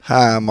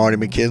Hi, I'm Marty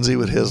McKenzie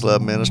with His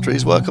Love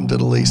Ministries. Welcome to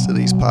the Least of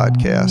These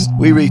podcasts.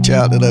 We reach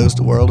out to those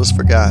the world has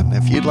forgotten.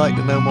 If you'd like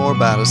to know more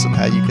about us and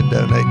how you can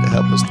donate to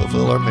help us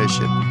fulfill our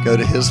mission, go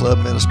to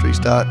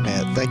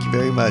hisloveministries.net. Thank you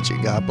very much,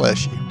 and God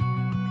bless you.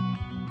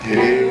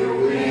 Till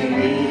we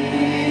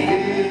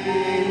meet,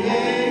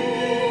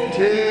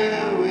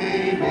 till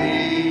we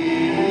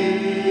meet,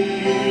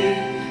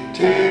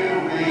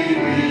 till we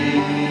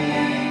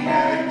meet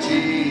at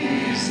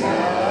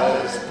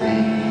Jesus'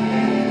 feet.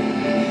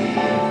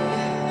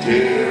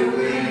 Till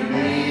we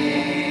meet,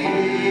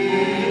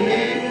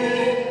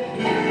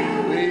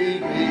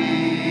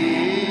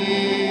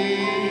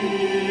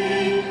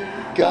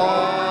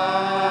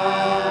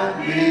 God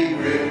be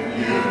with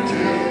you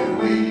till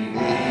we meet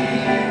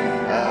again.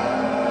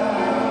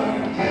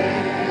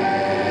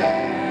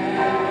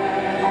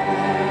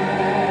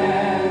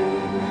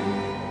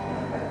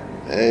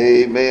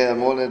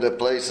 Amen. One of the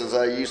places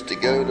I used to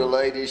go to,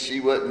 ladies, she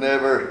would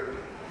never...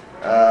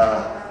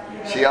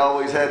 she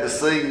always had to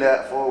sing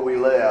that before we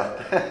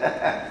left.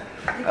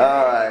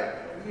 All right.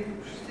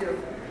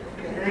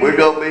 We're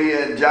going to be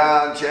in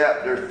John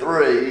chapter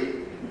 3,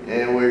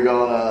 and we're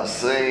going to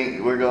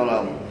sing. We're going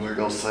to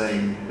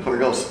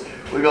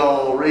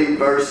read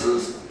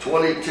verses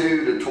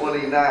 22 to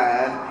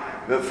 29.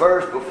 But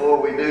first,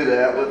 before we do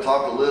that, we'll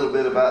talk a little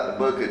bit about the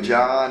book of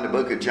John. The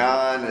book of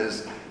John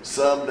is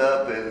summed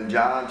up in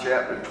John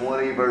chapter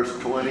 20, verse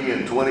 20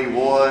 and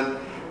 21.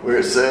 Where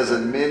it says,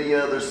 and many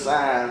other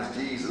signs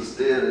Jesus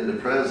did in the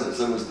presence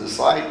of his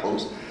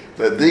disciples,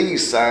 but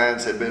these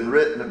signs have been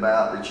written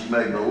about that you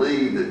may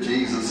believe that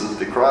Jesus is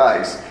the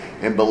Christ,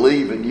 and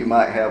believing you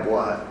might have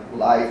what?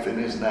 Life in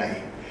his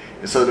name.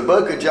 And so the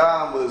book of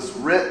John was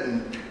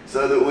written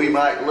so that we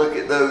might look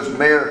at those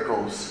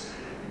miracles,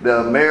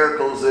 the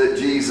miracles that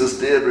Jesus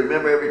did.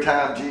 Remember, every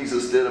time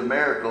Jesus did a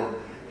miracle,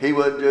 he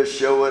wasn't just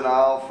showing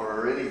off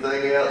or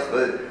anything else,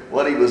 but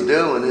what he was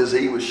doing is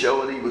he was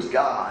showing he was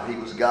God. He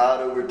was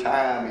God over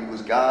time. He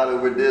was God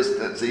over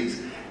distance.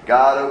 He's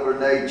God over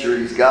nature.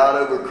 He's God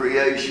over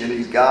creation.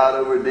 He's God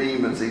over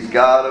demons. He's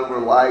God over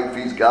life.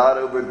 He's God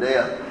over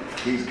death.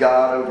 He's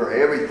God over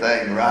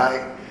everything,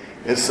 right?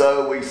 And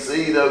so we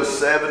see those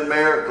 7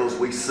 miracles.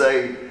 We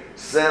say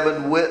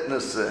 7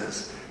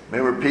 witnesses.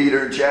 Remember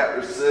Peter in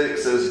chapter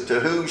 6 says, to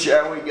whom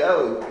shall we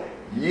go?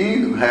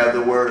 You have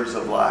the words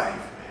of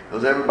life.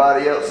 Because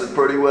everybody else had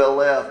pretty well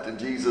left. And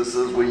Jesus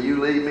says, will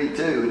you lead me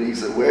too? And he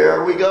said, where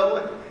are we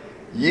going?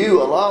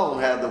 You alone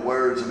have the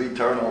words of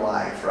eternal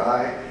life,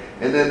 right?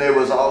 And then there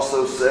was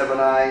also 7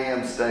 I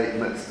am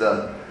statements.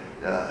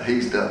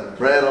 He's the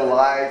bread of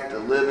life, the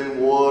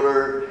living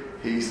water.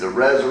 He's the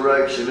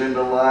resurrection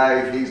into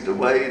life. He's the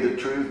way, the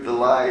truth, the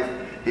life.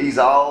 He's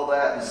all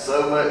that and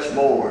so much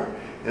more.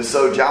 And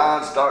so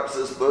John starts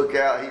this book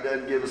out. He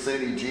doesn't give us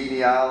any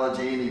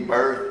genealogy, any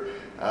birth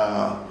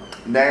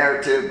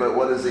narrative, but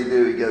what does he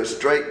do? He goes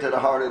straight to the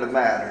heart of the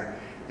matter.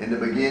 In the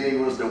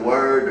beginning was the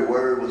Word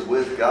was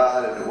with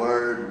God, and the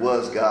Word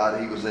was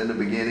God. He was in the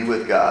beginning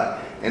with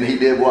God. And he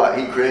did what?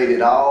 He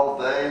created all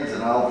things,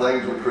 and all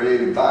things were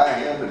created by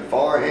him and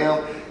for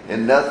him,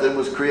 and nothing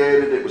was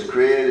created that was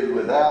created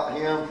without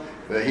him,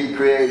 but he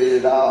created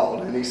it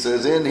all. And he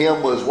says in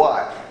him was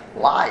what?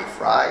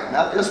 Life, right?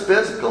 Not just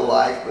physical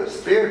life, but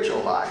spiritual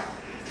life.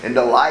 And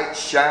the light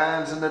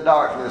shines in the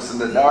darkness,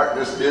 and the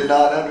darkness did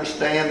not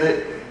understand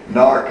it,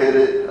 nor could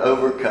it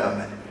overcome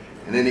it.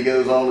 And then he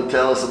goes on to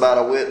tell us about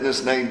a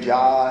witness named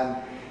John.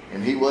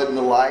 And he wasn't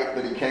the light,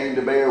 but he came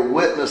to bear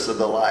witness of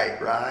the light,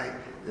 right?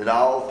 That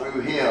all through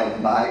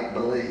him might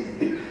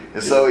believe.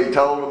 And so he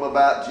told them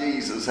about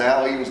Jesus,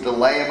 how he was the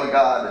Lamb of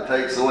God that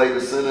takes away the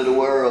sin of the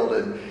world.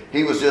 And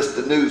he was just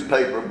a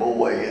newspaper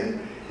boy. And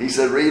he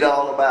said, read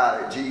all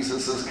about it.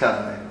 Jesus is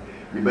coming.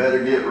 You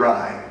better get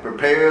right.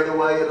 Prepare the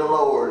way of the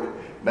Lord.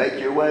 Make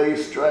your way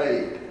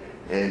straight.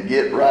 And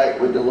get right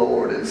with the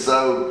Lord. And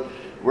so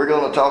we're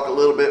going to talk a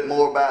little bit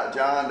more about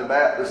John the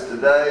Baptist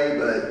today.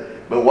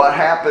 But what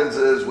happens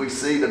is we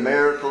see the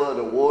miracle of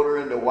the water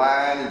and the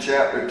wine in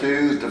chapter 2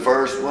 is the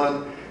first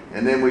one.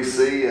 And then we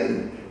see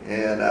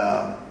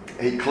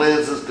he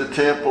cleanses the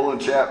temple in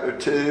chapter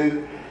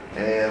 2.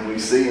 And we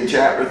see in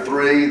chapter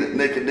 3 that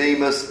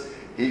Nicodemus,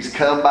 he's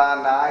come by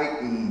night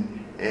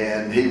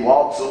and he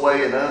walks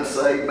away an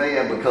unsaved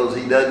man because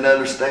he doesn't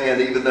understand,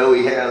 even though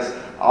he has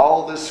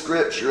all this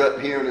scripture up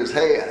here in his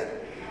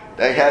head.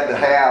 They had to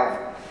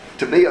have,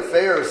 to be a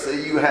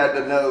Pharisee, you had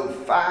to know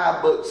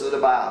 5 books of the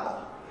Bible.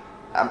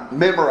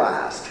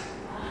 Memorized.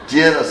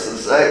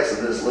 Genesis,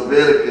 Exodus,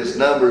 Leviticus,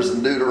 Numbers,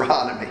 and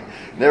Deuteronomy.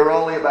 There were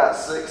only about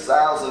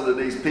 6,000 of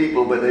these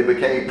people, but they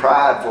became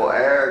prideful,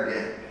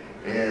 arrogant,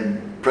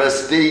 and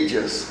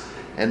prestigious.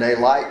 And they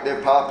liked their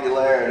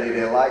popularity,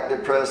 they liked their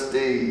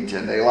prestige,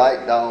 and they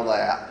liked all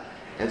that.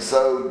 And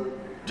so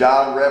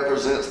John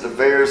represents the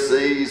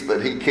Pharisees,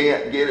 but he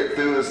can't get it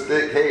through his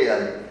thick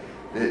head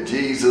that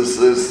Jesus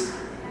is,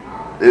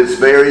 it's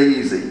very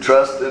easy.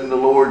 Trust in the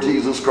Lord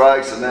Jesus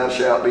Christ and thou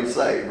shalt be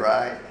saved,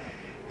 right?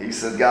 He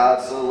said,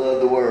 God so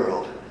loved the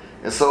world.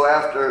 And so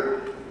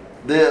after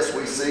this,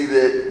 we see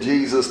that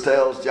Jesus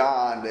tells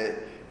John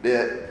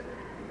that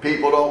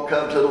People don't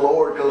come to the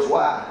Lord because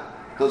why?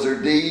 Because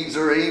their deeds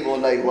are evil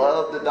and they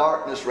love the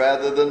darkness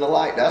rather than the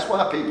light. That's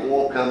why people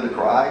won't come to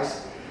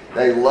Christ.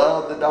 They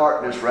love the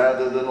darkness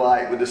rather than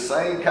light. With the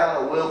same kind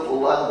of willful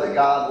love that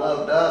God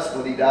loved us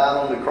when He died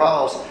on the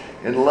cross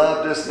and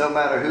loved us no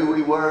matter who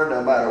we were,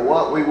 no matter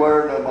what we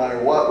were, no matter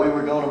what we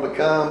were going to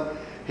become.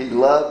 He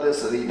loved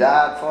us and He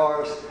died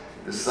for us.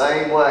 The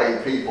same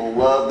way people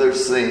love their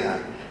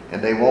sin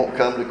and they won't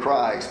come to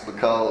Christ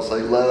because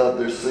they love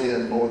their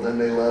sin more than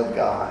they love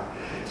God.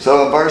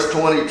 So in verse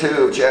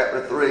 22 of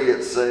chapter 3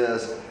 it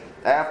says,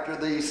 after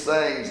these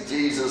things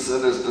Jesus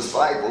and His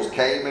disciples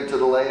came into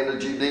the land of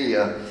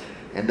Judea,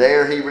 and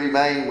there He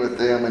remained with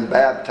them and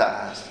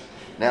baptized.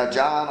 Now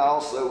John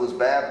also was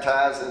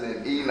baptizing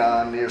in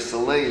Aenon near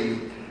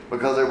Salim,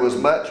 because there was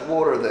much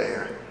water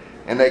there.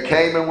 And they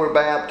came and were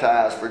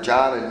baptized, for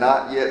John had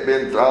not yet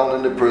been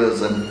thrown into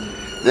prison.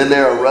 Then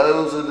there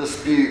arose a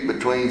dispute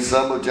between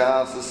some of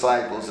John's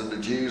disciples and the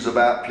Jews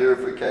about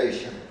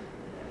purification.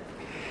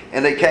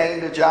 And they came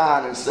to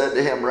John and said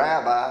to him,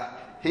 Rabbi,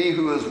 he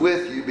who is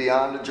with you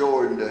beyond the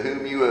Jordan, to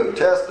whom you have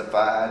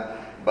testified,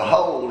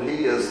 behold,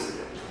 he is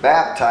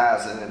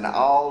baptizing, and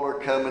all are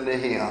coming to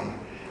him.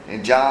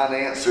 And John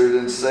answered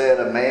and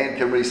said, a man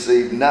can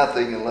receive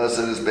nothing unless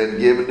it has been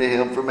given to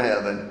him from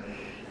heaven.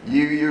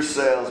 You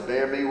yourselves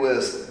bear me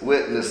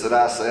witness that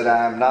I said,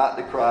 I am not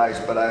the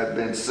Christ, but I have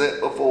been sent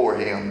before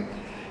him.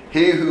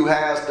 He who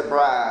has the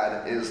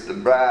bride is the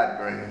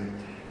bridegroom,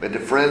 but the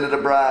friend of the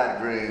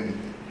bridegroom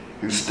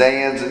who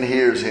stands and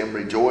hears him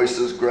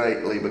rejoices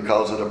greatly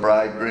because of the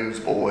bridegroom's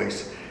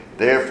voice.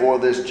 Therefore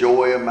this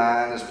joy of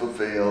mine is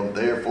fulfilled.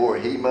 Therefore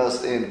he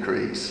must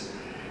increase.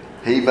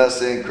 He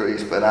must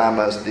increase, but I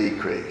must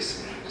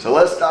decrease. So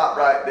let's stop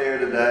right there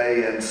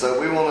today. And so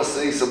we want to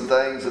see some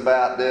things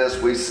about this.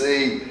 We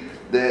see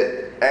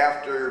that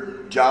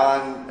after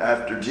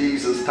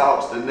Jesus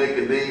talks to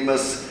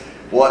Nicodemus,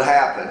 what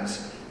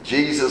happens?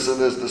 Jesus and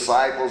His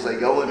disciples, they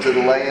go into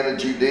the land of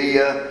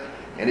Judea,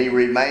 and He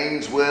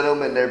remains with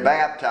them, and they're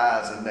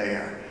baptizing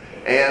there.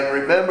 And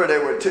remember,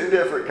 there were two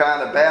different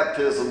kind of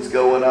baptisms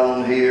going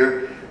on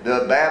here.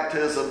 The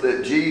baptism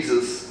that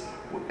Jesus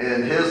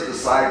and His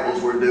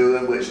disciples were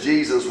doing, which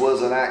Jesus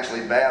wasn't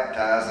actually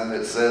baptizing.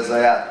 It says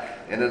that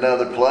in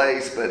another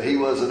place, but He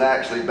wasn't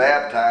actually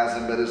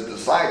baptizing, but His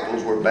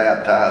disciples were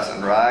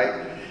baptizing,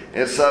 right?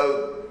 And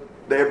so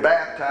they're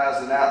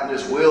baptizing out in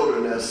this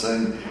wilderness,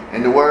 and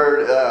the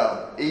word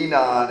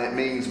Aenon, it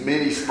means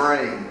many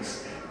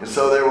springs. And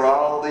so there were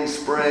all these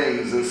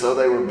springs, and so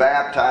they were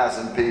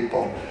baptizing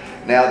people.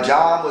 Now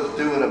John was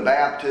doing a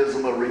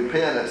baptism of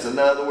repentance. In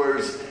other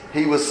words,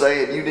 he was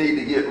saying you need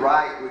to get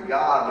right with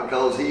God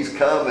because He's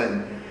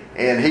coming.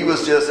 And it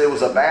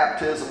was a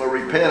baptism of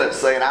repentance,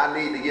 saying I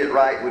need to get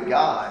right with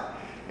God.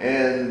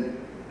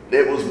 And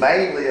it was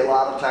mainly, a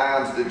lot of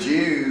times, the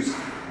Jews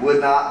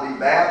would not be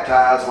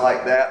baptized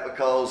like that,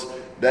 because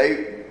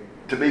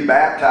to be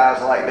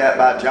baptized like that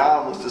by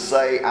John was to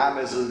say, I'm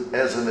as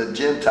a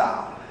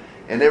Gentile.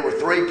 And there were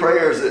three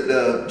prayers that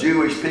the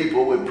Jewish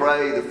people would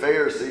pray, the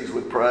Pharisees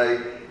would pray.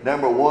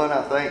 Number one,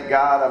 I thank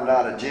God I'm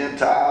not a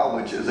Gentile,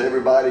 which is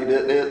everybody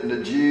that isn't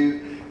a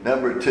Jew.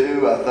 Number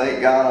two, I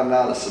thank God I'm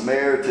not a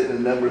Samaritan.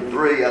 And number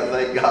three, I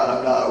thank God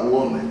I'm not a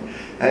woman.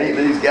 Ain't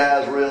these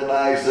guys real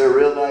nice? They're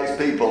real nice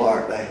people,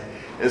 aren't they?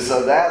 And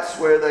so that's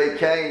where they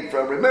came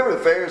from. Remember,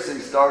 the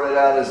Pharisees started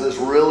out as this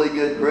really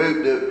good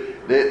group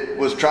that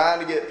was trying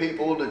to get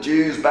people, the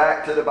Jews,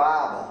 back to the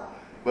Bible.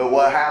 But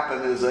what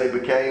happened is they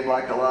became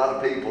like a lot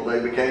of people. They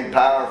became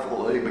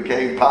powerful. They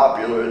became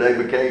popular.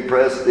 They became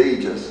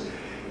prestigious.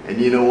 And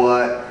you know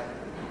what?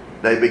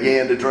 They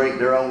began to drink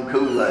their own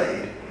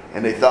Kool-Aid.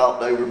 And they thought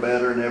they were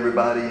better than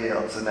everybody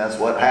else. And that's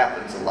what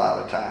happens a lot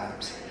of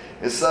times.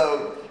 And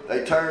so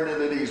they turned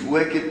into these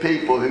wicked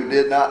people who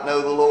did not know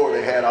the Lord.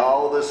 They had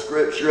all this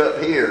scripture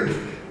up here,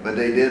 but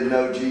they didn't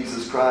know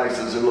Jesus Christ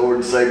as their Lord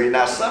and Savior.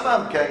 Now, some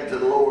of them came to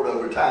the Lord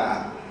over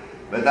time,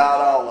 but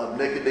not all of them.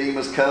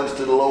 Nicodemus comes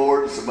to the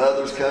Lord. Some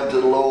others come to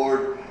the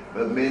Lord.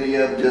 But many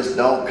of them just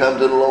don't come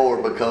to the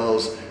Lord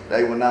because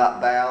they will not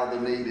bow the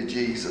knee to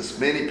Jesus.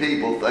 Many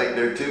people think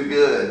they're too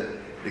good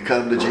to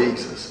come to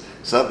Jesus.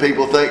 Some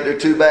people think they're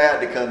too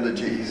bad to come to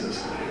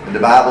Jesus. And the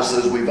Bible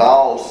says we've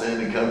all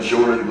sinned and come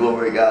short of the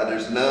glory of God.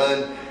 There's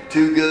none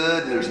too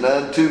good and there's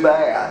none too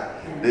bad.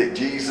 That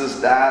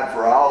Jesus died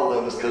for all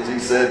of us, because He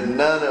said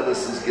none of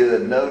us is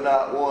good. No,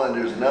 not one.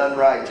 There's none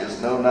righteous.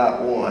 No,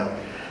 not one.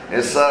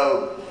 And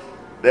so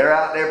they're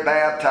out there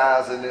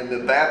baptizing, and the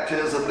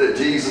baptism that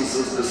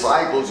Jesus'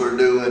 disciples are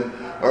doing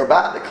are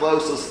about the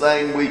closest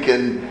thing we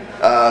can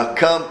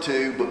come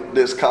to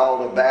that's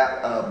called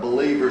a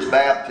believer's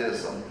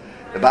baptism.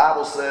 The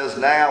Bible says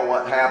now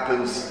what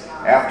happens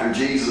after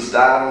Jesus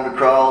died on the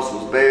cross,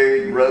 was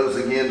buried, rose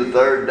again the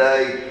third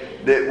day,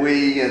 that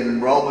we,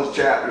 in Romans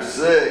chapter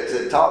 6,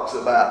 it talks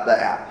about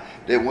that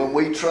when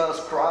we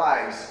trust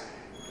Christ,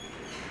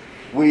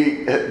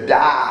 we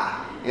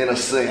die in a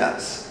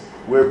sense.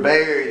 We're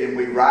buried and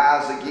we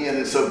rise again.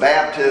 And so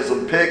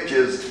baptism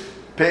pictures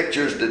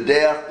the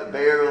death, the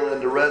burial,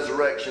 and the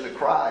resurrection of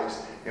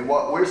Christ. And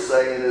what we're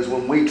saying is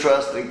when we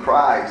trust in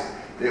Christ,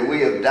 that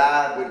we have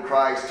died with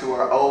Christ to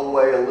our old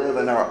way of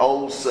living, our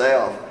old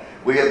self.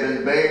 We have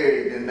been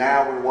buried, and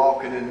now we're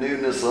walking in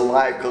newness of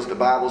life, because the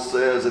Bible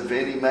says if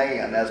any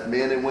man, that's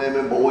men and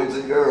women, boys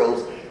and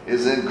girls,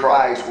 is in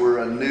Christ, we're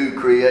a new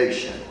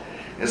creation.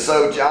 And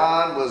so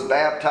John was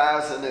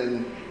baptizing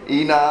in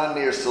Aenon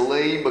near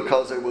Salim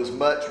because there was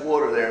much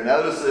water there.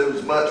 Notice there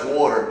was much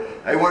water.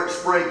 They weren't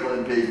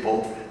sprinkling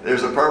people.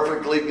 There's a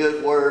perfectly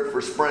good word for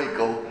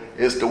sprinkle.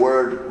 It's the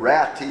word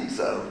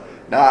ratizo.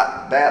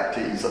 Not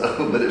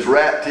baptizo, but it's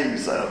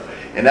ratizo.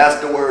 And that's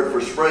the word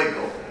for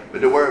sprinkle. But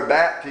the word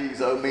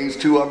baptizo means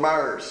to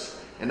immerse.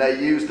 And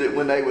they used it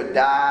when they would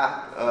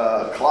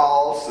dye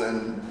cloths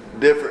and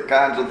different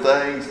kinds of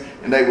things.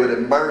 And they would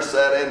immerse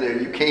that in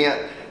there. You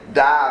can't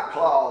dye a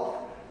cloth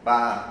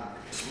by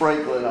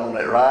sprinkling on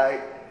it,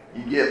 right?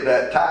 You get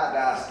that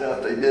tie-dye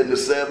stuff they did in the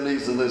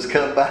 70s and it's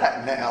come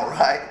back now,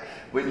 right?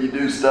 When you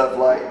do stuff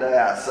like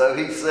that. So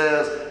he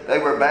says they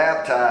were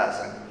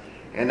baptizing.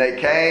 And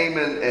they came,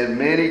 and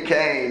many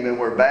came and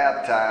were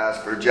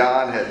baptized, for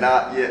John had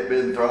not yet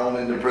been thrown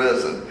into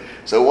prison.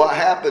 So what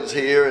happens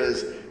here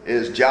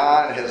is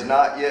John has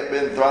not yet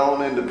been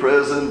thrown into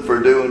prison for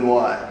doing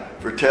what?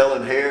 For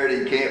telling Herod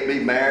he can't be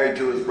married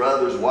to his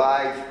brother's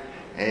wife.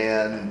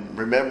 And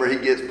remember, he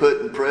gets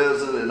put in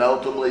prison and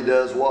ultimately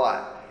does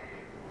what?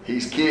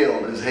 He's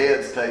killed. His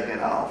head's taken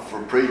off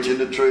for preaching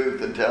the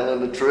truth and telling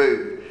the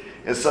truth.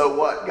 And so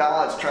what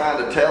God's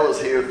trying to tell us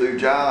here through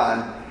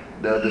John,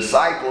 the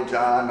disciple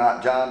John,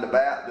 not John the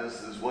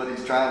Baptist, is what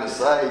he's trying to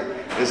say,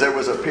 is there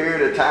was a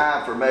period of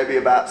time for maybe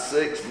about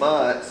 6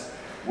 months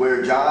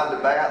where John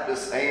the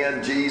Baptist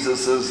and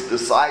Jesus'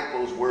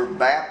 disciples were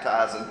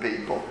baptizing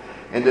people.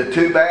 And the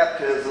two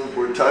baptisms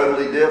were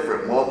totally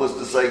different. One was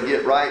to say,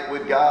 get right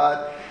with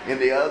God, and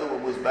the other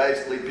one was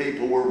basically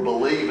people were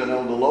believing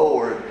on the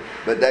Lord,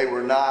 but they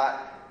were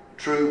not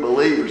true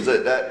believers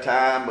at that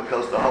time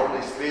because the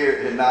Holy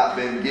Spirit had not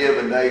been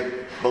given.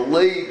 They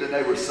believed and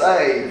they were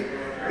saved,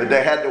 but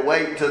they had to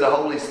wait till the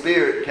Holy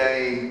Spirit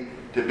came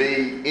to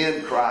be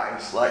in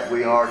Christ like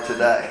we are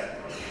today.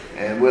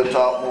 And we'll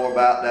talk more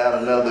about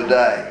that another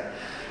day.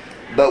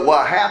 But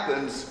what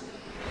happens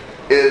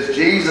is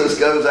Jesus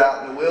goes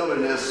out in the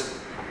wilderness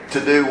to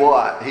do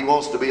what? He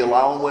wants to be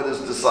alone with his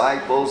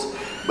disciples,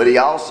 but he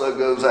also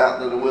goes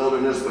out into the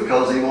wilderness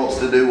because he wants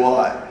to do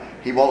what?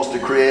 He wants to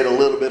create a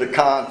little bit of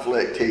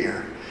conflict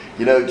here.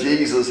 You know,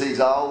 Jesus,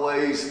 he's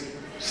always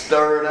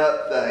stirring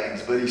up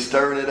things, but he's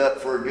stirring it up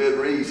for a good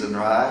reason,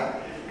 right?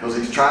 Because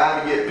he's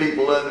trying to get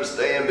people to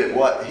understand that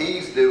what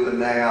he's doing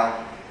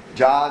now,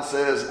 John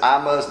says,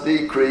 I must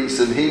decrease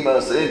and he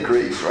must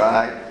increase,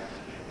 right?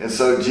 And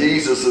so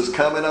Jesus is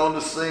coming on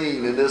the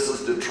scene, and this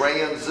is the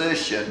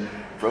transition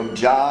from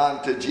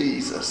John to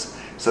Jesus.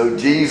 So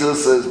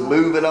Jesus is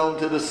moving on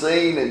to the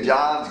scene, and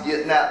John's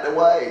getting out the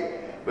way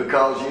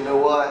because you know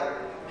what?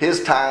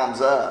 His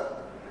time's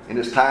up. And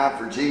it's time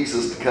for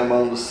Jesus to come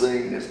on the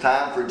scene. It's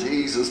time for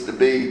Jesus to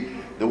be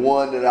the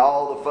one that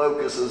all the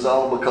focus is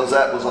on, because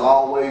that was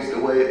always the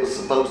way it was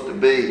supposed to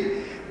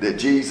be. That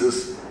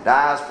Jesus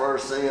dies for our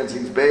sins.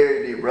 He's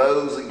buried. He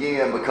rose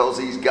again because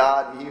he's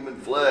God in human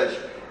flesh.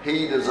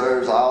 He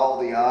deserves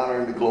all the honor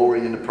and the glory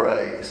and the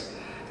praise.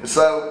 And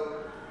so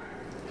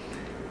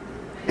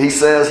he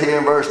says here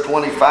in verse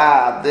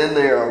 25, then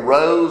there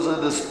arose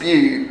a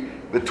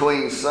dispute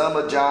between some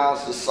of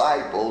John's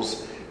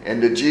disciples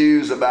and the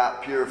Jews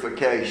about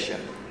purification.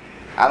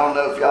 I don't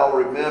know if y'all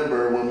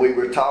remember when we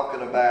were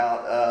talking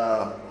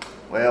about,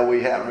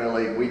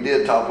 we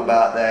did talk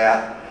about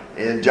that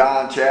in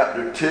John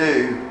chapter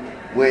 2,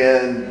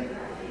 when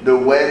the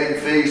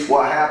wedding feast,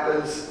 what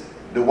happens?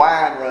 The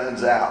wine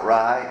runs out,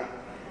 right?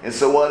 And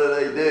so what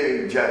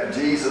do?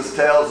 Jesus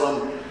tells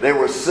them there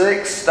were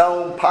 6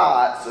 stone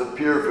pots of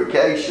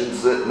purification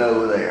sitting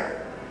over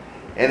there.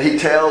 And he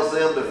tells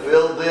them to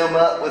fill them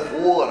up with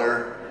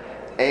water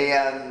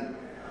and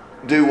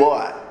do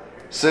what?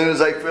 As soon as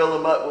they fill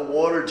them up with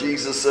water,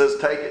 Jesus says,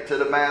 take it to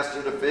the master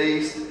of the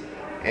feast.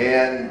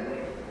 And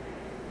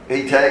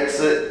he takes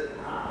it.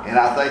 And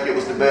I think it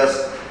was the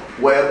best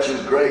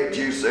Welch's grape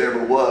juice there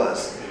ever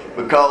was.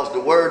 Because the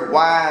word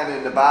wine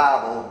in the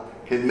Bible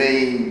can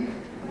mean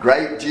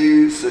grape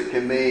juice. It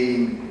can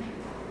mean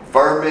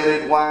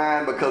fermented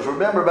wine. Because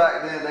remember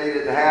back then they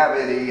didn't have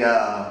any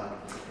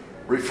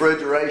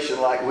refrigeration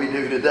like we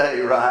do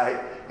today,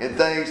 right? And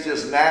things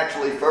just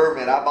naturally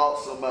ferment. I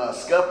bought some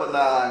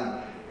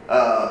scuppernong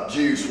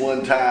juice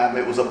one time.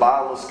 It was a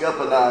bottle of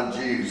scuppernong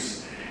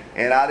juice.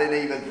 And I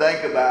didn't even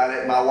think about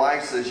it. My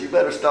wife says, you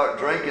better start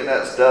drinking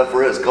that stuff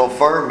or it's going to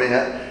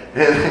ferment.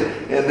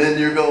 And then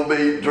you're going to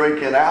be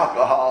drinking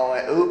alcohol.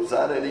 And, oops,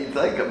 I didn't even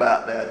think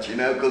about that,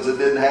 because it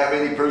didn't have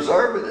any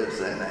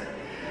preservatives in it.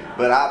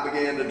 But I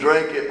began to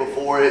drink it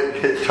before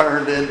it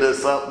turned into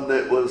something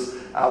that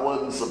I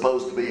wasn't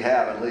supposed to be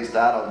having. At least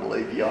I don't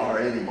believe you are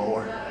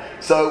anymore.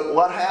 So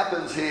what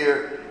happens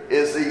here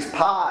is these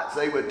pots,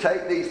 they would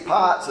take these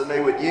pots and they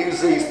would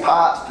use these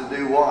pots to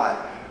do what?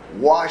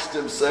 Wash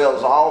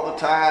themselves all the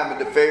time.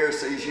 And the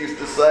Pharisees used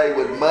to say,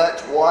 with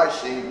much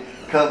washing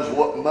comes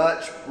what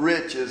much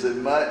riches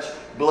and much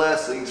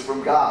blessings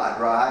from God,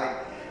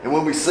 right? And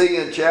when we see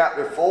in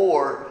chapter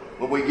 4,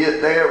 when we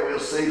get there, we'll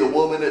see the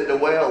woman at the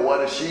well. What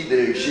does she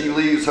do? She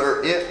leaves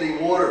her empty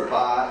water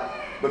pot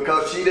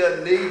because she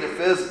doesn't need the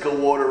physical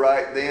water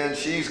right then.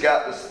 She's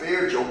got the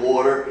spiritual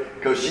water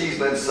because she's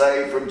been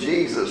saved from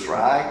Jesus,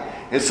 right?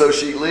 And so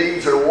she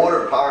leaves her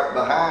water pot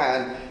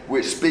behind,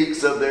 which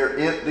speaks of their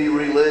empty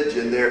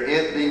religion, their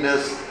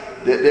emptiness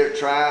that they're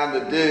trying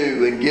to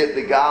do and get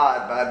to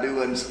God by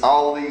doing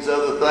all these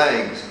other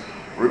things.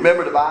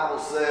 Remember, the Bible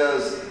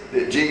says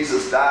that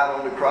Jesus died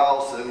on the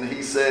cross and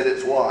he said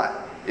it's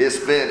what? It's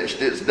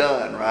finished. It's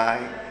done,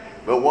 right?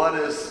 But what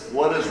does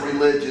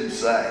religion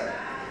say?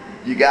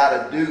 You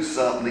got to do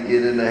something to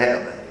get into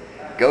heaven.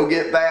 Go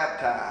get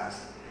baptized.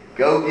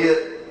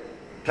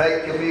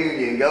 Take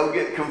communion. Go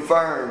get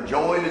confirmed.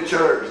 Join the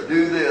church.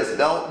 Do this.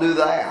 Don't do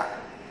that.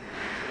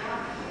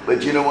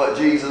 But you know what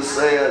Jesus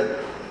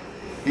said?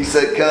 He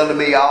said, come to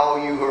me,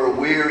 all you who are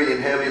weary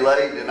and heavy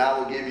laden, and I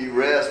will give you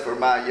rest, for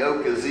my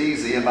yoke is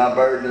easy and my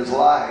burden is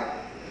light.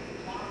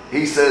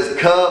 He says,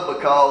 come,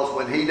 because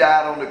when he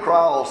died on the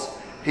cross,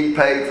 he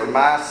paid for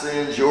my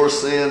sins, your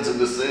sins, and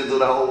the sins of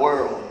the whole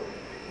world.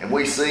 And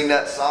we sing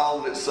that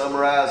song that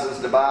summarizes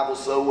the Bible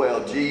so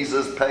well.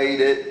 Jesus paid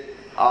it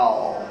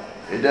all.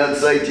 It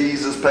doesn't say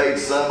Jesus paid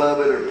some of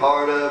it or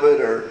part of it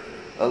or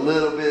a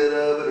little bit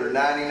of it or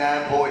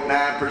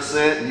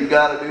 99.9%, and you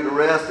got to do the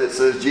rest. It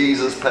says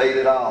Jesus paid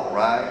it all,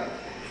 right?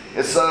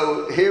 And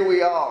so here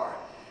we are.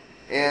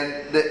 And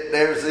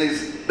there's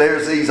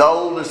these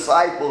old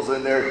disciples,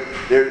 and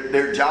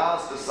they're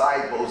John's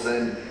disciples,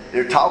 and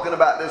they're talking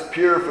about this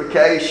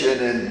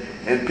purification,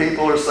 and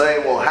people are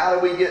saying, well, how do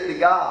we get to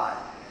God?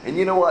 And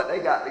you know what? They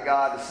got to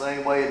God the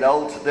same way in the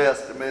Old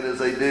Testament as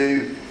they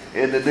do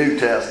in the New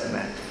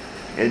Testament.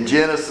 In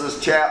Genesis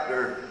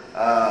chapter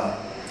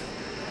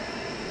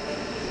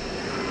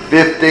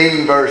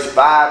 15, verse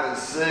 5 and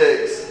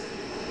 6,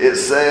 it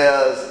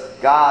says,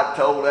 God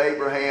told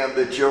Abraham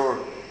that your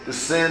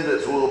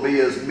descendants will be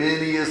as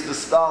many as the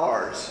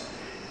stars.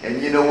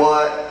 And you know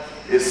what?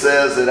 It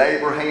says that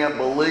Abraham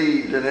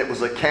believed, and it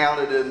was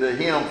accounted unto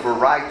him for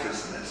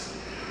righteousness.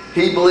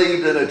 He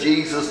believed in a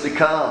Jesus to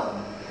come.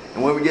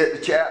 And when we get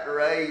to chapter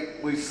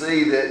 8, we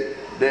see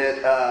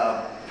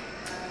that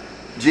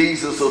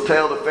Jesus will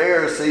tell the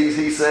Pharisees,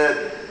 he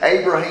said,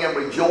 Abraham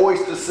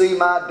rejoiced to see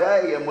my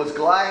day and was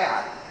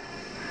glad.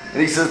 And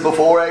he says,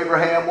 before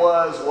Abraham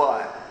was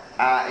what?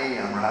 I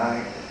am,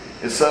 right?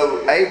 And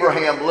so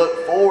Abraham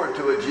looked forward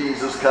to a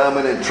Jesus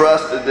coming and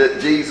trusted that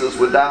Jesus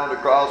would die on the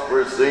cross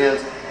for his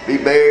sins, be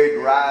buried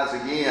and rise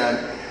again,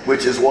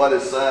 which is what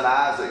his son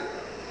Isaac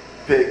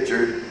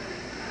pictured.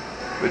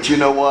 But you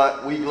know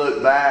what? We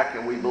look back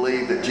and we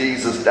believe that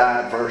Jesus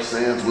died for our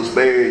sins, was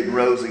buried, and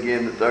rose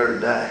again the third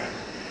day.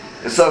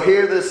 And so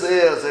here this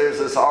is. There's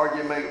this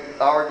argument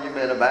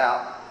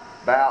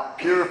about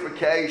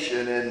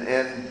purification,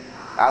 and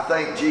I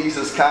think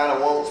Jesus kind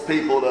of wants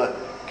people to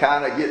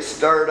kind of get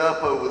stirred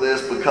up over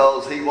this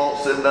because he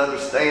wants them to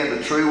understand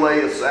the true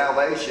way of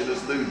salvation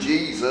is through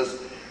Jesus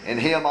and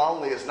him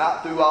only. It's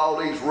not through all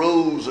these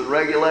rules and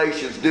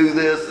regulations. Do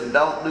this and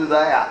don't do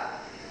that.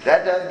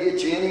 That doesn't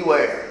get you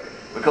anywhere.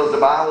 Because the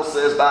Bible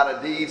says, by the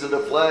deeds of the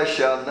flesh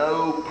shall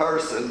no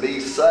person be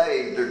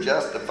saved or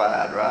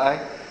justified,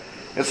 right?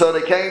 And so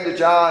they came to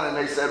John and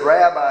they said,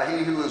 Rabbi,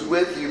 he who is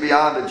with you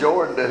beyond the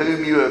Jordan, to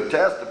whom you have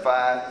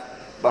testified,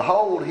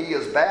 behold, he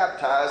is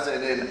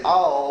baptizing, and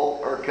all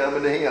are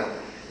coming to him.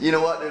 You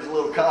know what? There's a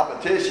little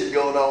competition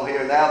going on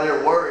here. Now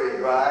they're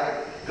worried,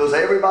 right? Because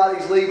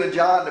everybody's leaving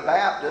John the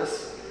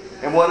Baptist.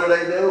 And what are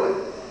they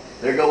doing?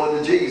 They're going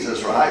to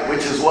Jesus, right?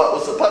 Which is what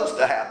was supposed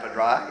to happen,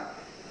 right?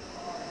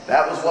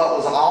 That was what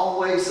was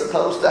always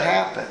supposed to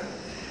happen.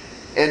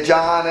 And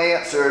John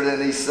answered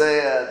and he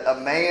said, a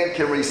man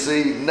can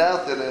receive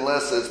nothing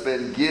unless it's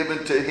been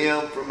given to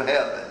him from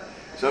heaven.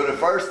 So the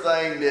first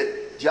thing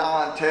that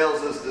John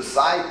tells his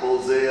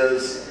disciples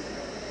is,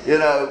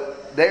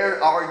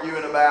 they're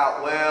arguing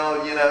about,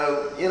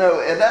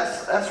 and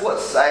that's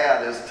what's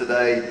sad is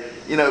today.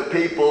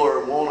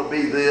 People want to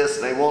be this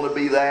and they want to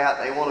be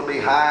that. They want to be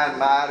high and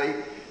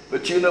mighty.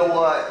 But you know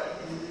what?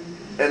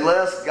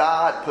 Unless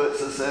God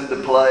puts us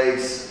into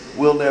place,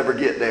 we'll never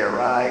get there,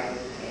 right?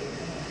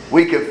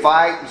 We can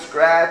fight and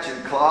scratch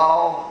and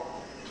claw,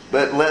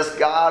 but unless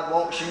God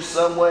wants you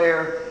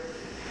somewhere,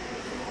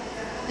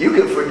 you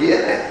can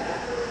forget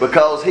it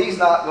because he's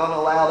not going to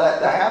allow that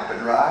to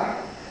happen, right?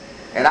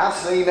 And I've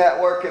seen that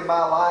work in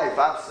my life.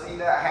 I've seen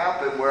that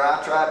happen where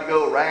I tried to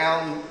go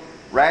around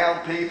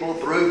people,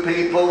 through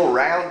people,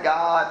 around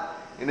God.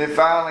 And then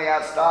finally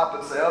I'd stop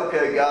and say,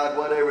 okay, God,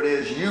 whatever it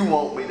is you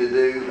want me to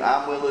do,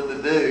 I'm willing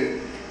to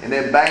do. And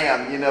then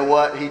bam, you know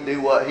what? He'd do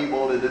what he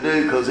wanted to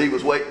do because he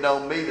was waiting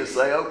on me to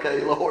say,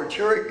 okay, Lord,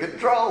 you're in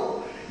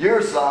control.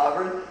 You're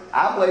sovereign.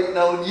 I'm waiting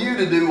on you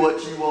to do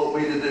what you want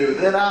me to do.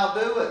 Then I'll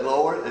do it,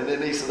 Lord. And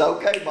then he said,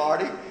 okay,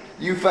 Marty,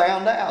 you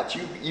found out.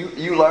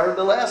 You learned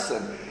the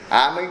lesson.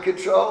 I'm in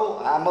control.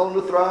 I'm on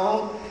the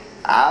throne.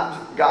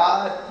 I'm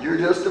God. You're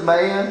just a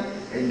man.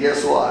 And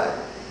guess what?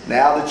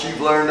 Now that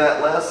you've learned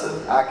that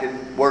lesson, I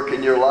can work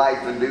in your life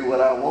and do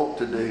what I want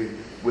to do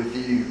with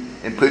you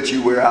and put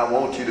you where I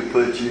want you to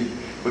put you,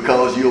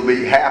 because you'll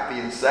be happy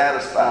and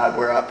satisfied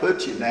where I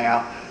put you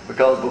now,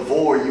 because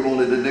before you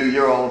wanted to do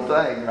your own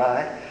thing,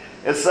 right?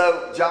 And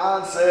so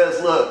John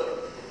says,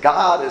 look,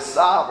 God is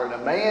sovereign. A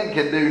man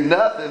can do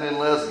nothing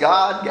unless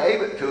God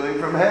gave it to him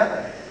from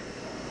heaven.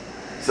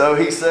 So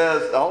he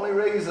says, the only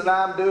reason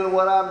I'm doing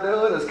what I'm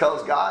doing is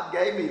because God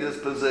gave me this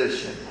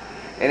position.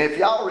 And if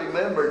y'all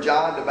remember,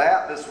 John the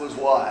Baptist was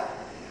what?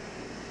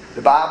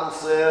 The Bible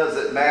says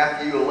at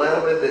Matthew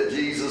 11 that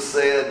Jesus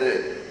said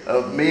that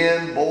of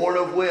men born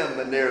of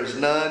women, there is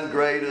none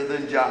greater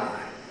than John.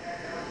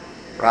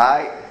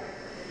 Right?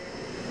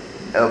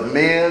 Of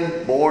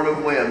men born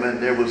of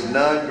women, there was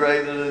none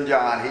greater than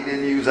John. He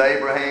didn't use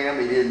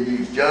Abraham. He didn't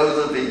use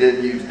Joseph. He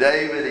didn't use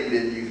David. He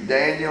didn't use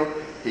Daniel.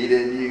 He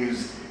didn't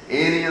use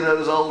any of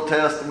those Old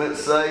Testament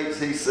saints.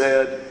 He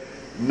said,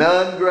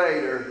 none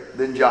greater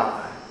than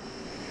John.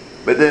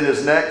 But then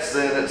his next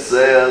sentence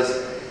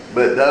says,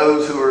 but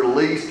those who are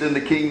least in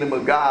the kingdom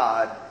of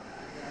God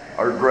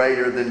are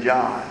greater than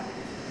John,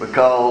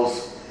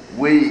 because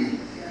we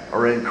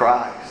are in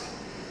Christ.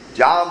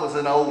 John was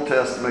an Old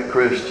Testament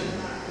Christian.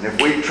 And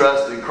if we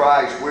trust in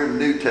Christ, we're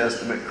New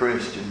Testament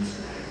Christians.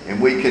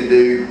 And we can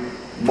do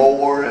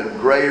more and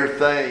greater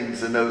things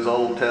than those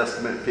Old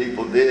Testament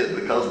people did,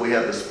 because we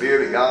have the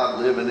Spirit of God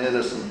living in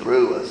us and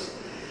through us.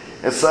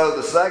 And so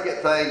the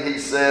second thing he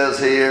says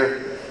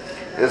here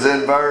is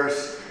in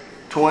verse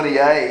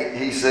 28.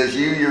 He says,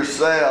 you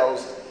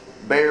yourselves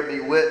bear me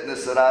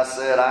witness that I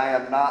said, I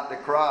am not the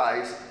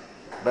Christ,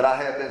 but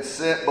I have been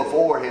sent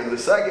before him. The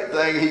second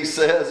thing he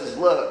says is,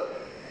 look,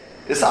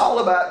 it's all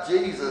about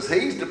Jesus.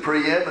 He's the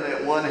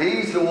preeminent one.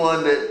 He's the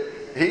one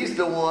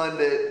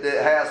that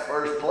has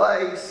first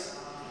place.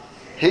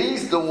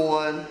 He's the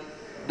one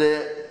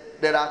that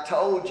I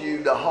told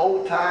you the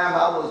whole time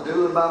I was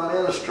doing my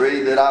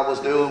ministry that I was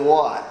doing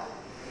what?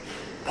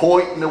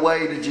 Pointing the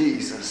way to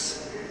Jesus.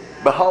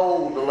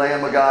 Behold, the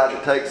Lamb of God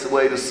that takes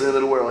away the sin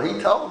of the world. He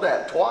told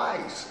that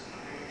twice.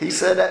 He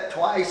said that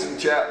twice in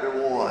chapter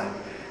 1.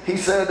 He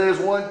said there's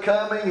one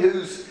coming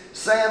whose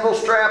sandal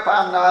strap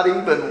I'm not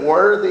even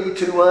worthy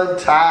to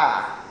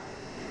untie.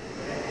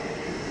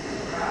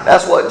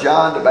 That's what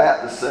John the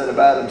Baptist said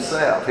about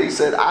himself. He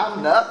said,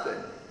 I'm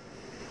nothing,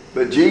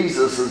 but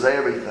Jesus is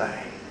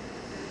everything.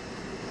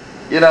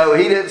 You know,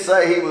 he didn't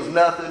say he was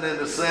nothing in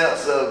the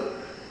sense of,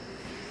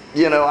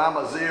 you know, I'm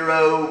a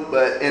zero,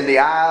 but in the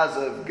eyes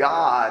of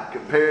God,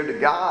 compared to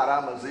God,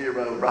 I'm a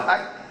zero,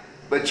 right?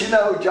 But you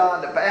know,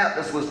 John the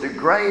Baptist was the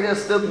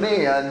greatest of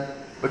men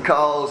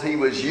because he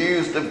was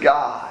used of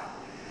God.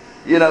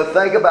 You know,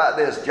 think about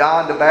this.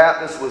 John the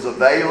Baptist was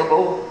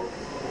available.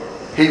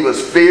 He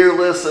was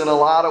fearless in a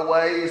lot of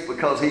ways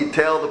because he'd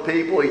tell the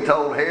people. He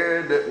told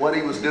Herod that what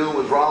he was doing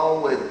was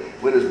wrong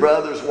with his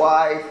brother's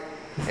wife.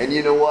 And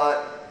you know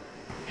what?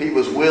 He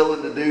was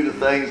willing to do the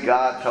things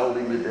God told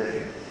him to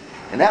do.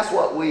 And that's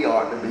what we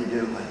are to be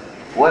doing.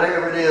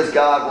 Whatever it is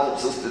God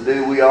wants us to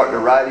do, we are to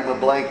write him a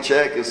blank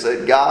check and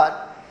say,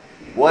 God,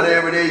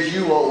 whatever it is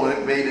you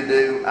want me to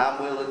do,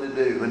 I'm willing to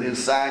do. And then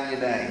sign your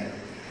name.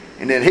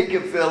 And then he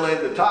can fill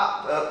in the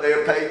top up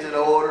there, page and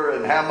order,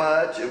 and how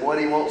much and what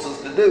he wants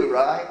us to do,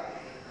 right?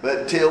 But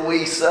until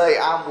we say,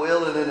 I'm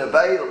willing and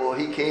available,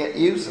 he can't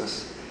use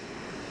us.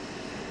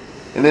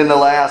 And then the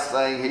last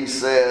thing he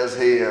says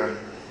here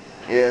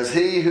is,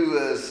 he who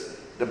is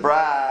the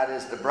bride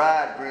is the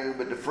bridegroom,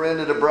 but the friend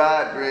of the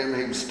bridegroom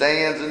who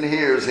stands and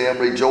hears him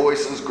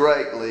rejoices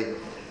greatly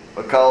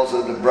because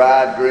of the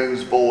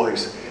bridegroom's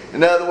voice.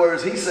 In other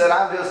words, he said,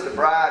 I'm just the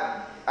bride.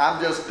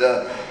 I'm just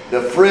the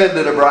friend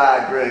of the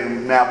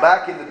bridegroom. Now,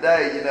 back in the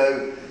day, you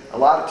know, a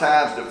lot of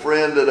times the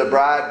friend of the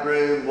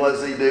bridegroom, what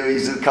does he do?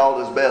 He's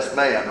called his best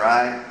man,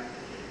 right?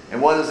 And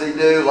what does he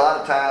do? A lot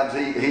of times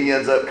he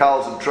ends up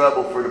causing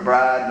trouble for the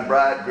bride and the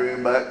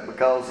bridegroom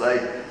because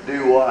they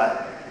do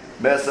what?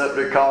 Mess up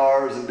their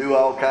cars and do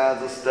all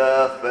kinds of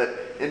stuff. But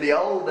in the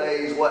old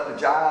days, what the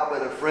job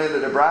of the friend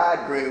of the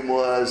bridegroom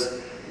was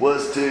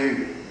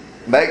to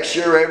make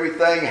sure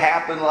everything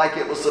happened like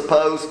it was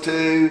supposed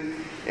to.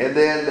 And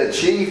then the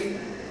chief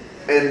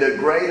and the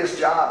greatest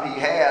job he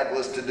had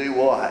was to do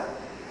what?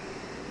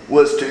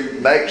 Was to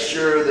make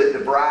sure that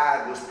the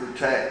bride was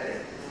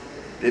protected.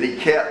 That he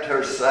kept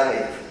her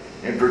safe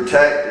and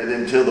protected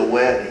until the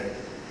wedding.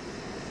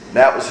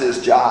 That was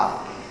his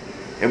job.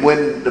 And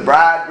when the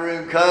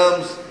bridegroom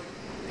comes,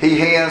 he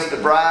hands the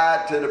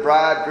bride to the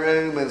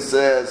bridegroom and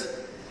says,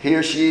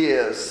 here she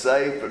is,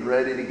 safe and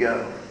ready to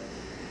go.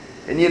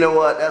 And you know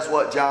what? That's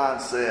what John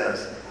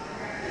says.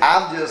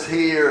 I'm just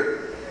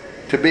here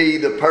to be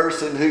the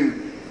person who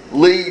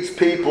leads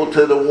people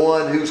to the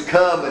one who's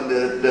coming,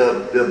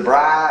 the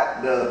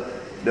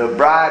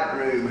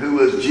bridegroom, who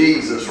is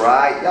Jesus,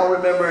 right? Y'all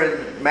remember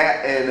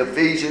in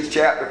Ephesians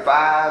chapter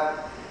 5,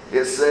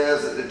 it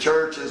says that the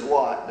church is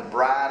what? The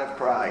bride of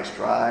Christ,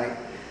 right?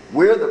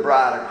 We're the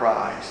bride of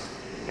Christ.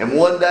 And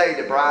one day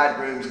the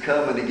bridegroom's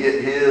coming to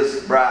get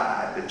his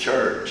bride, the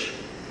church.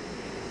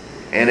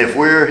 And if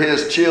we're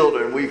His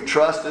children, we've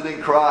trusted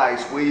in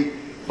Christ, we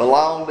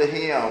belong to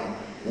Him,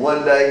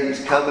 one day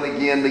He's coming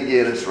again to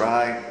get us,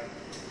 right?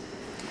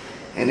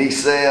 And He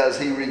says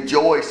He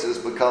rejoices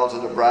because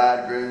of the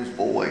bridegroom's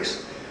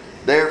voice.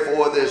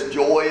 Therefore, this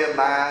joy of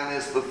mine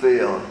is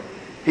fulfilled.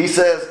 He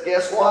says,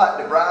 guess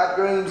what? The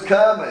bridegroom's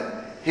coming.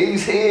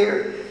 He's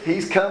here.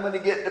 He's coming to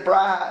get the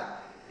bride.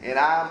 And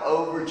I'm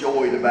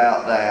overjoyed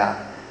about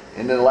that.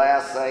 And the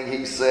last thing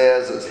He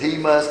says is, He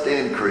must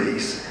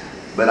increase,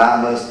 but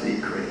I must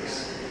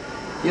decrease.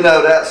 You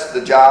know, that's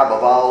the job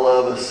of all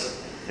of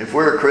us. If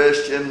we're a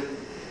Christian,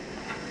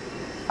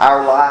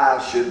 our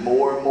lives should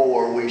more and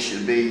more, we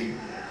should be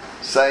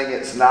saying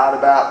it's not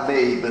about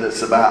me, but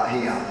it's about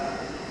Him.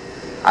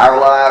 Our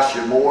lives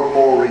should more and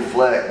more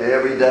reflect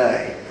every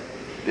day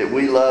that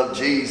we love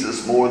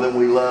Jesus more than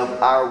we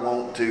love our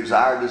want-tos,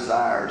 our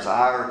desires,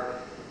 our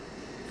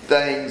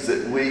things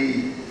that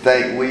we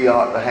think we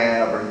ought to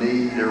have or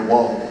need or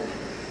want.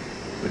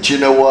 But you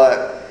know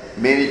what?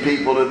 Many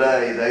people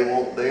today, they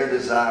want their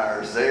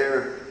desires,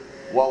 their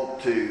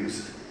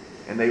want-tos,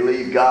 and they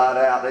leave God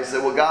out. They say,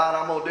 well, God,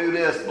 I'm going to do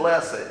this.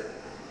 Bless it.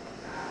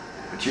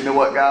 But you know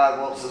what God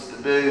wants us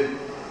to do?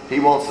 He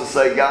wants to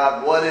say,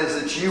 God, what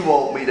is it you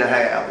want me to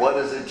have? What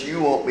is it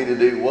you want me to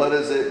do? What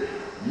is it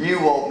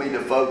you want me to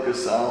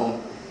focus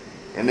on?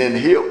 And then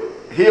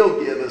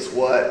He'll give us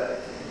what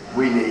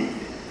we need.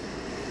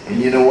 And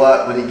you know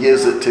what? When He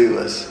gives it to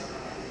us,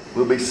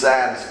 we'll be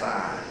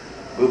satisfied.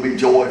 We'll be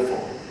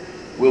joyful.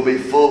 We'll be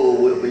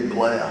full. We'll be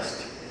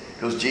blessed.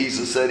 Because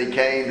Jesus said He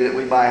came that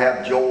we might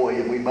have joy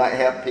and we might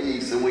have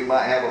peace and we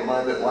might have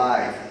abundant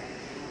life.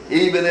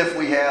 Even if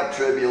we have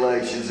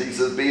tribulations, He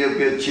says, be of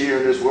good cheer.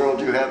 In this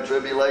world you have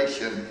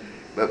tribulation,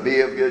 but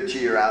be of good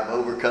cheer. I've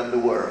overcome the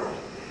world.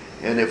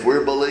 And if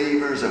we're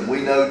believers and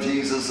we know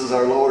Jesus is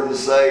our Lord and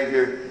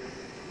Savior,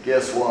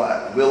 guess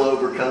what? We'll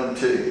overcome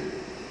too.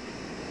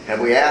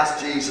 Have we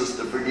asked Jesus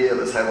to forgive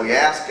us? Have we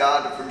asked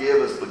God to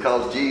forgive us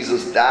because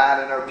Jesus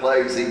died in our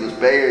place? He was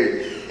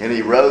buried and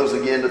He rose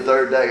again the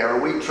third day. Are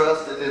we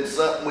trusting in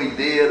something we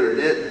did or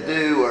didn't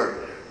do,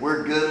 or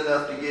we're good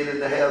enough to get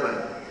into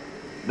heaven?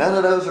 None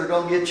of those are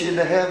going to get you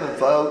into heaven,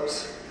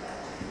 folks.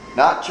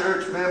 Not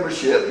church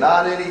membership,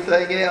 not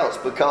anything else,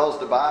 because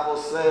the Bible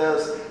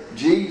says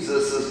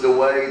Jesus is the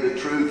way, the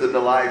truth, and the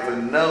life,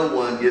 and no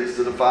one gets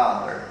to the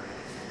Father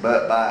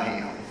but by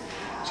Him.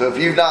 So if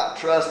you've not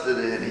trusted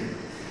in Him,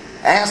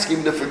 ask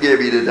Him to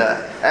forgive you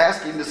today.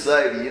 Ask Him to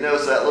save you. You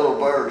notice that little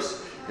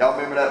verse. Y'all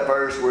remember that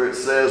verse where it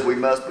says we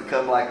must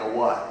become like a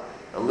what?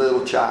 A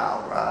little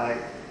child,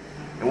 right?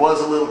 And what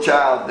does a little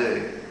child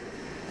do?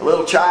 A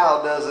little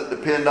child doesn't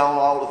depend on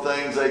all the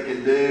things they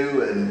can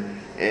do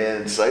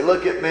and say,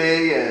 look at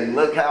me and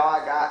look how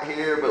I got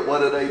here. But what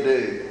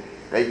do?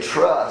 They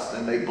trust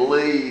and they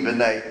believe and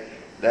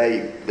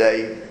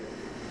they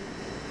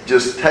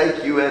just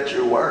take you at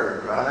your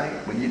word, right?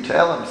 When you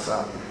tell them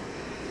something.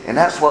 And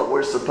that's what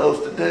we're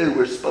supposed to do.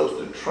 We're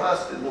supposed to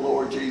trust in the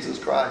Lord Jesus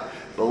Christ.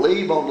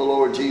 Believe on the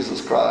Lord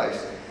Jesus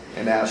Christ,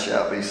 and thou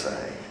shalt be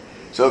saved.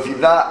 So if you've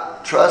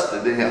not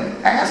trusted in Him,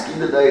 ask Him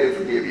today to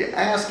forgive you.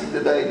 Ask Him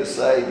today to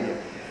save you.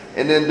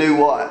 And then do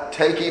what?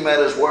 Take Him at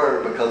His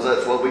word, because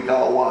that's what we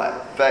call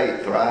what?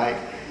 Faith, right?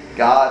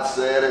 God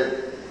said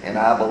it, and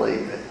I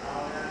believe it.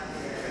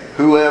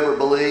 Whoever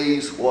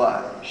believes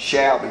what?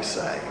 Shall be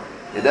saved.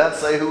 It doesn't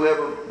say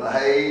whoever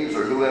behaves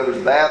or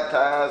whoever's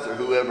baptized or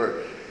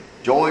whoever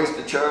joins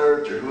the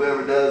church or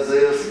whoever does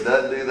this and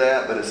doesn't do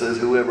that, but it says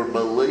whoever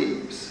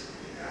believes.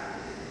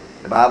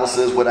 The Bible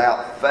says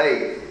without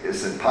faith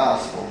it's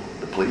impossible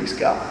to please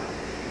God.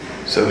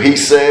 So He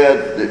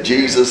said that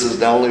Jesus is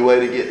the only way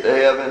to get to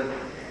heaven.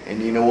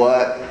 And you know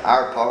what?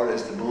 Our part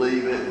is to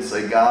believe it and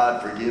say,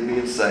 God, forgive me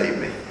and save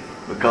me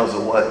because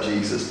of what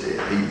Jesus did.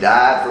 He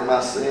died for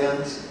my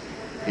sins.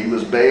 He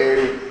was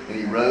buried and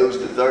He rose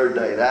the third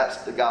day. That's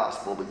the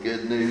gospel, the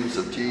good news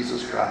of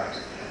Jesus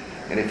Christ.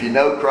 And if you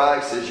know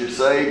Christ as your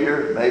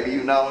Savior, maybe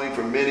you've known Him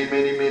for many,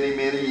 many, many,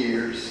 many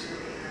years,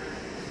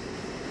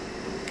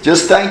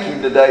 just thank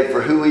Him today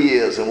for who He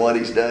is and what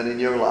He's done in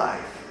your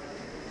life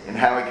and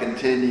how He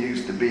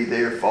continues to be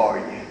there for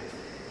you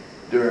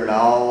during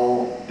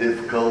all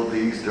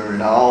difficulties,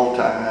 during all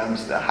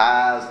times, the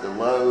highs, the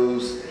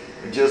lows,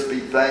 and just be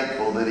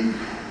thankful that He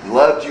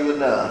loved you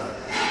enough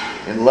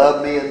and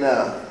loved me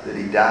enough that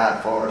He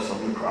died for us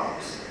on the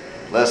cross.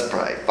 Let's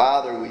pray.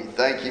 Father, we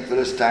thank You for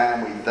this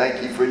time. We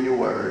thank You for Your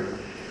word.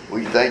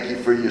 We thank You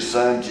for Your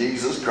Son,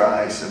 Jesus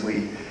Christ. And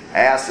we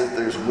ask if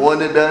there's one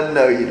that doesn't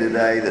know You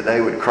today, that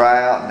they would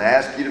cry out and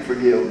ask You to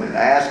forgive them and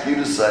ask You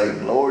to save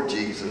them. Lord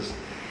Jesus,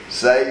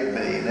 save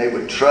me. And they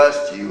would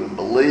trust You and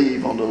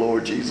believe on the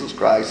Lord Jesus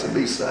Christ and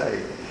be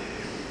saved.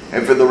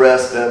 And for the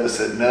rest of us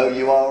that know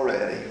You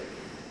already,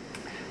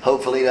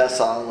 hopefully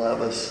that's all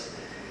of us,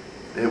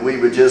 that we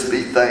would just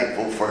be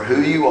thankful for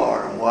who You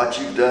are and what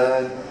You've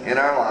done in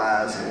our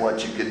lives and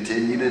what You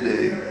continue to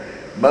do.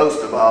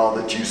 Most of all,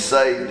 that You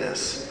saved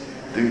us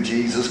through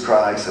Jesus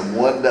Christ. And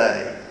one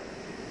day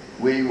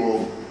we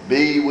will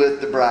be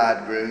with the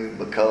bridegroom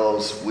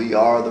because we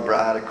are the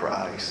bride of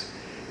Christ.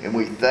 And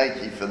we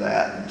thank you for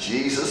that. In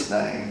Jesus'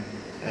 name,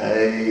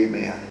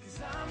 amen.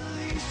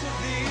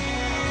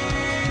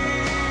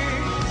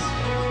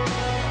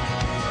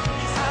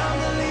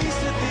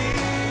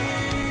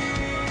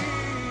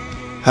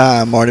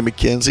 Hi, I'm Marty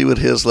McKenzie with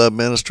His Love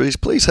Ministries.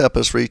 Please help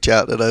us reach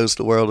out to those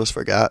the world has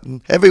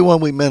forgotten. Everyone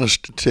we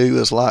minister to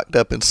is locked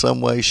up in some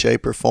way,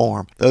 shape, or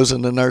form. Those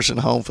in the nursing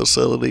home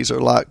facilities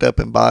are locked up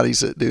in bodies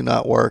that do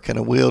not work, in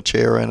a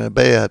wheelchair or in a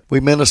bed. We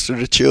minister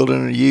to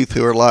children and youth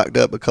who are locked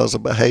up because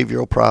of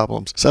behavioral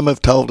problems. Some have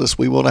told us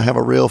we want to have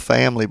a real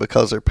family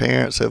because their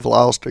parents have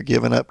lost or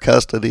given up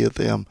custody of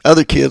them.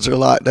 Other kids are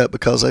locked up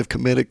because they've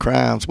committed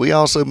crimes. We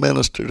also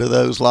minister to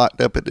those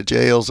locked up at the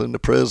jails and the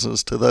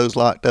prisons, to those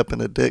locked up in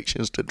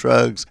addictions to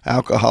drugs,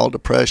 alcohol,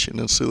 depression,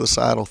 and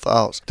suicidal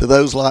thoughts, to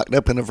those locked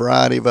up in a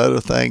variety of other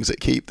things that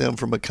keep them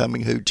from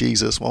becoming who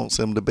Jesus wants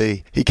them to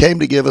be. He came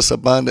to give us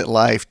abundant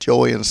life,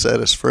 joy, and set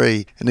us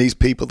free, and these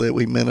people that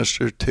we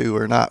minister to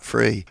are not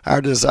free.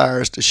 Our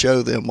desire is to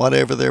show them,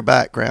 whatever their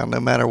background, no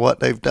matter what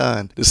they've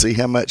done, to see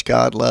how much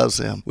God loves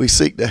them. We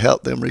seek to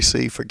help them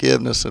receive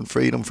forgiveness and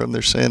freedom from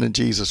their sin in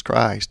Jesus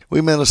Christ.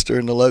 We minister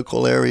in the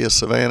local area of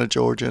Savannah,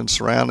 Georgia, and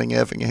surrounding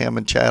Effingham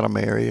and Chatham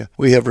area.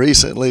 We have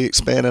recently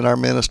expanded our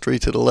ministry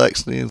to the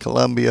Lexington,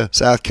 Columbia,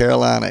 South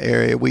Carolina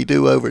area. We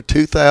do over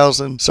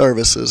 2,000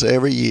 services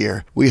every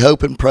year. We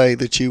hope and pray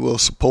that you will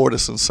support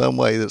us in some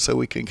way so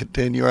we can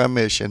continue our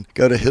mission.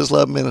 Go to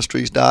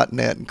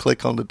hisloveministries.net and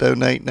click on the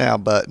Donate Now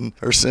button,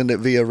 or send it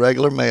via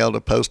regular mail to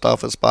Post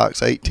Office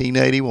Box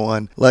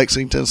 1881,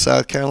 Lexington,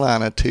 South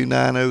Carolina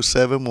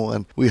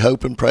 29071. We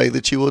hope and pray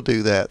that you will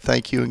do that.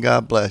 Thank you and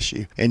God bless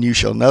you. And you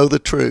shall know the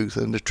truth,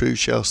 and the truth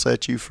shall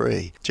set you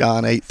free.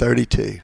 John 8:32.